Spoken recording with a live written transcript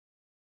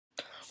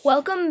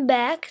Welcome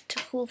back to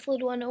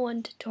Coolfluid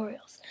 101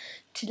 Tutorials.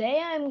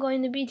 Today I'm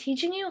going to be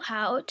teaching you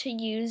how to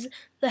use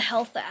the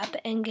Health app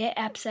and get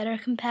apps that are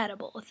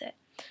compatible with it.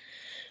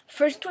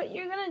 First, what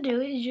you're going to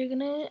do is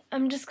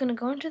I'm just going to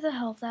go into the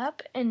Health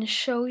app and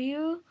show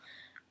you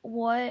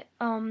what,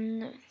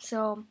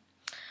 so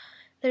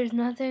there's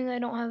nothing, I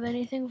don't have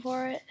anything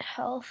for it.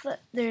 Health,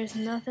 there's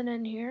nothing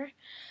in here.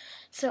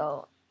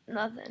 So,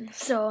 nothing.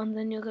 So, and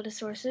then you'll go to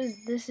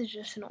sources. This is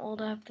just an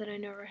old app that I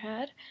never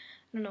had.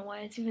 I don't know why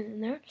it's even in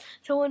there.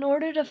 So in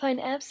order to find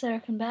apps that are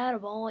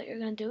compatible, what you're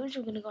going to do is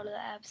you're going to go to the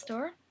App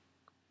Store.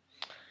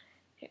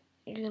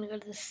 You're going to go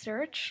to the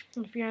search.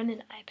 If you're on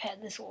an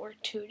iPad, this will work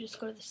too. Just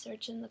go to the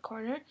search in the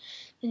corner.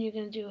 Then you're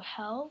going to do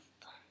health.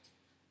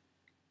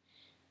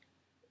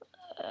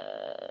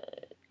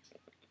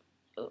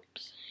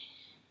 Oops.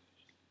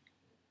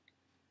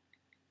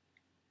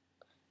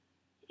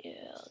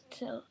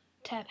 Yeah,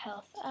 tap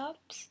health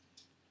apps.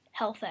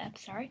 Health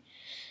apps, sorry.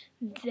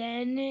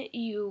 Then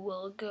you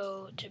will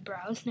go to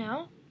browse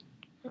now.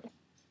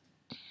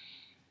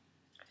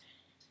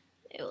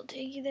 It will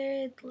take you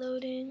there, it's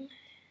loading.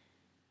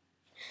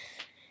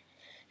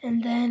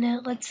 And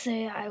then let's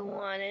say I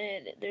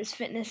wanted, there's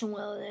fitness and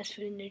wellness,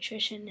 food and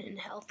nutrition, and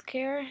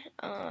healthcare.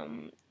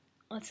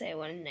 Let's say I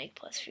wanted Nike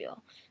Plus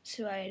Fuel.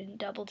 So I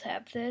double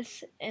tap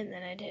this and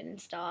then I hit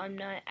install. I'm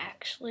not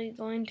actually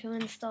going to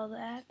install the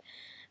app,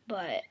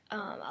 but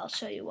I'll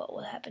show you what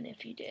will happen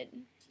if you did.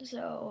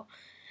 So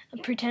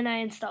pretend I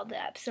installed the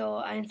app. So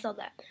I installed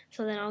that.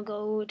 So then I'll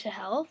go to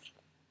health.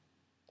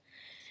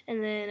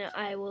 And then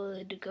I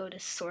will go to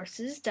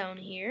sources down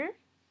here.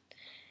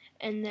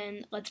 And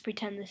then let's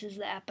pretend this is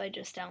the app I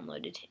just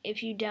downloaded.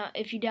 If you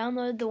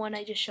download the one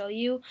I just showed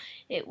you,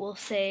 it will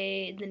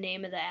say the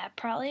name of the app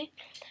probably,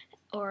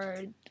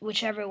 or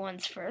whichever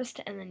one's first,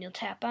 and then you'll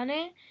tap on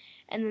it,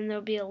 and then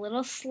there'll be a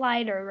little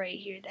slider right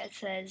here that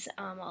says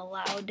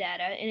allow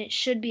data, and it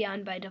should be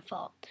on by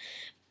default.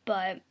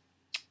 But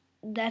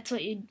that's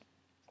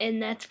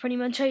that's pretty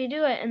much how you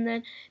do it. And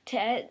then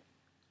I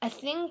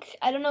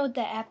don't know what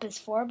the app is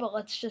for, but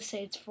let's just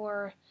say it's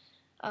for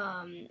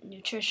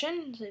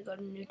nutrition. So you go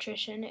to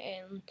nutrition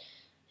and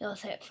it'll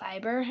say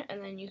fiber,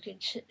 and then you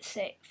could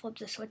flip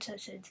the switch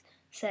that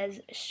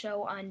says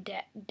show on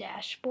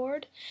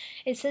dashboard.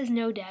 It says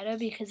no data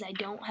because I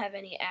don't have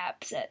any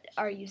apps that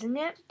are using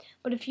it.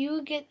 But if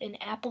you get an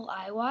Apple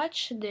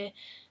iWatch,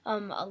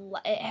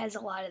 it has a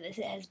lot of this.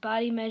 It has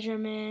body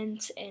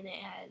measurements, and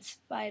it has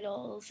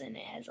vitals, and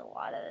it has a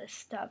lot of this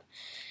stuff.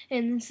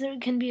 And so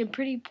it can be a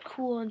pretty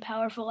cool and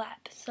powerful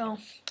app. So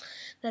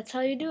that's how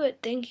you do it.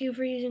 Thank you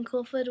for using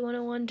Coolfluid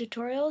 101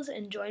 Tutorials,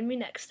 and join me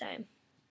next time.